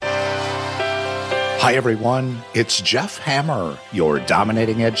Hi, everyone. It's Jeff Hammer, your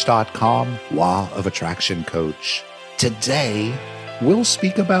DominatingEdge.com Law of Attraction coach. Today, we'll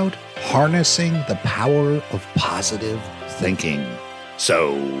speak about harnessing the power of positive thinking.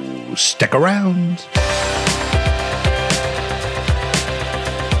 So, stick around.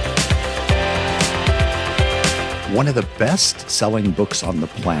 One of the best-selling books on the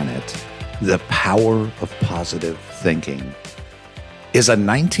planet, The Power of Positive Thinking, is a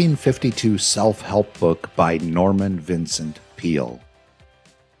 1952 self-help book by Norman Vincent Peale.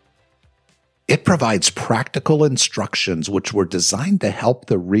 It provides practical instructions which were designed to help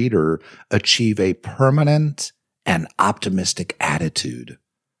the reader achieve a permanent and optimistic attitude.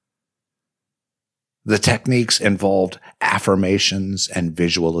 The techniques involved affirmations and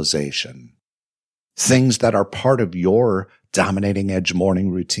visualization, things that are part of your Dominating Edge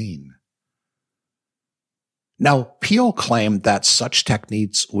morning routine. Now, Peale claimed that such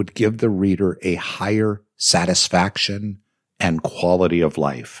techniques would give the reader a higher satisfaction and quality of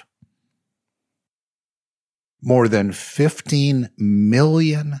life. More than 15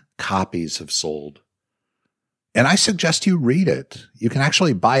 million copies have sold. And I suggest you read it. You can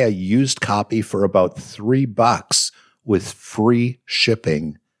actually buy a used copy for about $3 with free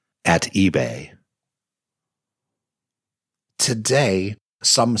shipping at eBay. Today,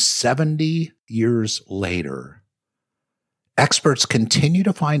 some 70 years later, experts continue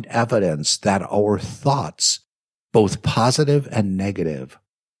to find evidence that our thoughts, both positive and negative,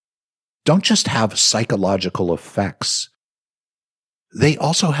 don't just have psychological effects. They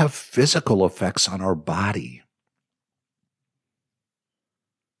also have physical effects on our body.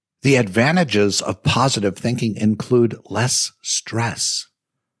 The advantages of positive thinking include less stress,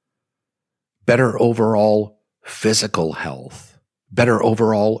 better overall physical health, better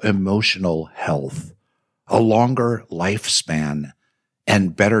overall emotional health, a longer lifespan,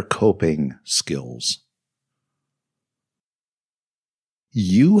 and better coping skills.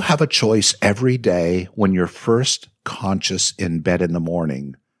 You have a choice every day when you're first conscious in bed in the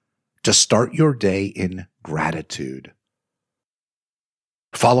morning to start your day in gratitude,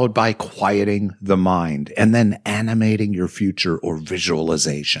 followed by quieting the mind and then animating your future or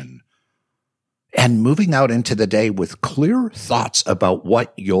visualization, and moving out into the day with clear thoughts about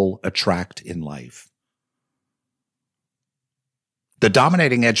what you'll attract in life. The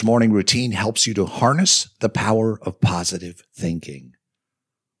Dominating Edge morning routine helps you to harness the power of positive thinking.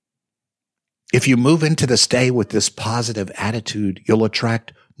 If you move into this day with this positive attitude, you'll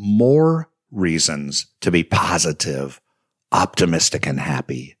attract more reasons to be positive, optimistic, and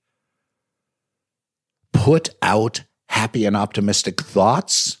happy. Put out happy and optimistic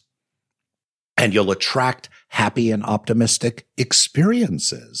thoughts, and you'll attract happy and optimistic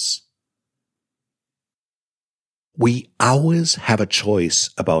experiences. We always have a choice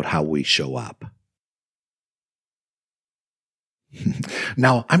about how we show up.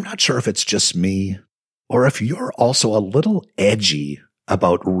 Now, I'm not sure if it's just me or if you're also a little edgy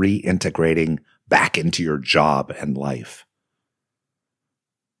about reintegrating back into your job and life.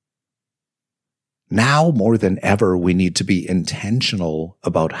 Now more than ever, we need to be intentional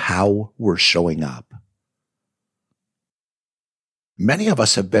about how we're showing up. Many of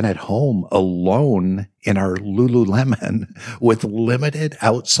us have been at home alone in our Lululemon with limited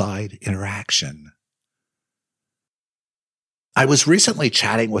outside interaction. I was recently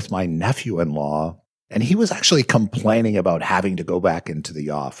chatting with my nephew-in-law, and he was actually complaining about having to go back into the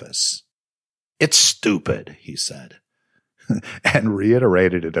office. It's stupid, he said, and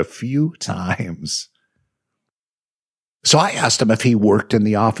reiterated it a few times. So I asked him if he worked in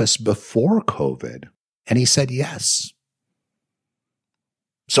the office before COVID, and he said yes.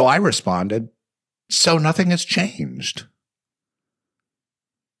 So I responded, so nothing has changed.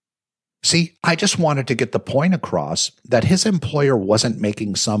 See, I just wanted to get the point across that his employer wasn't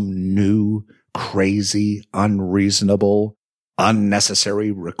making some new, crazy, unreasonable,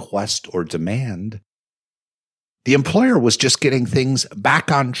 unnecessary request or demand. The employer was just getting things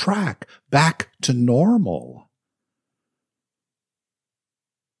back on track, back to normal.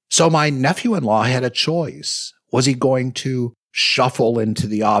 So my nephew-in-law had a choice. Was he going to shuffle into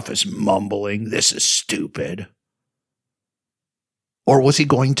the office mumbling, "This is stupid"? Or was he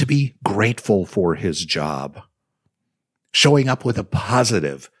going to be grateful for his job, showing up with a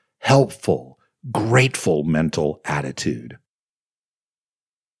positive, helpful, grateful mental attitude?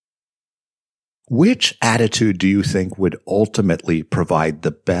 Which attitude do you think would ultimately provide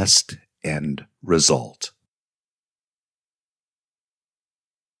the best end result?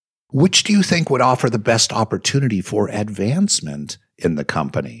 Which do you think would offer the best opportunity for advancement in the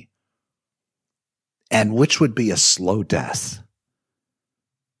company? And which would be a slow death?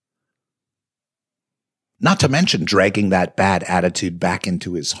 not to mention dragging that bad attitude back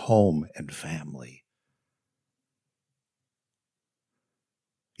into his home and family.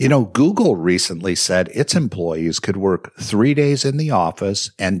 You know, Google recently said its employees could work 3 days in the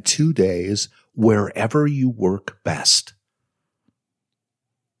office and 2 days wherever you work best.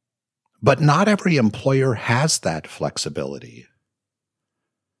 But not every employer has that flexibility.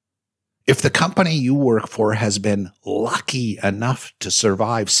 If the company you work for has been lucky enough to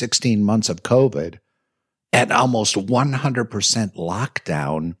survive 16 months of COVID and almost 100%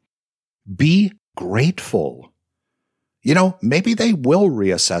 lockdown, be grateful. You know, maybe they will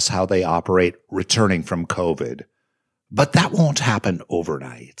reassess how they operate returning from COVID, but that won't happen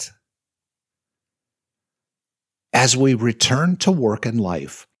overnight. As we return to work and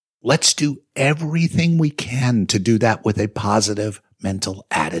life, let's do everything we can to do that with a positive mental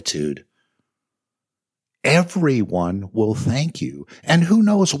attitude. Everyone will thank you, and who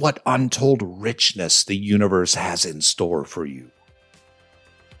knows what untold richness the universe has in store for you.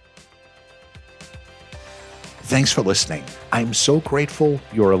 Thanks for listening. I'm so grateful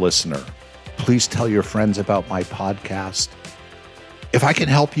you're a listener. Please tell your friends about my podcast. If I can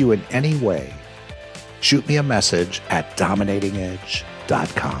help you in any way, shoot me a message at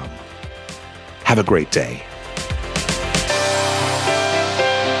dominatingedge.com. Have a great day.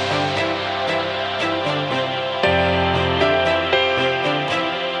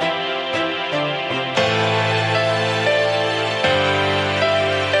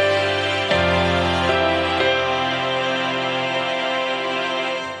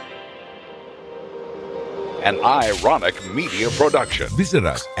 An Ironic Media Production. Visit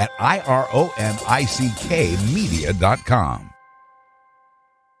us at ironickmedia.com.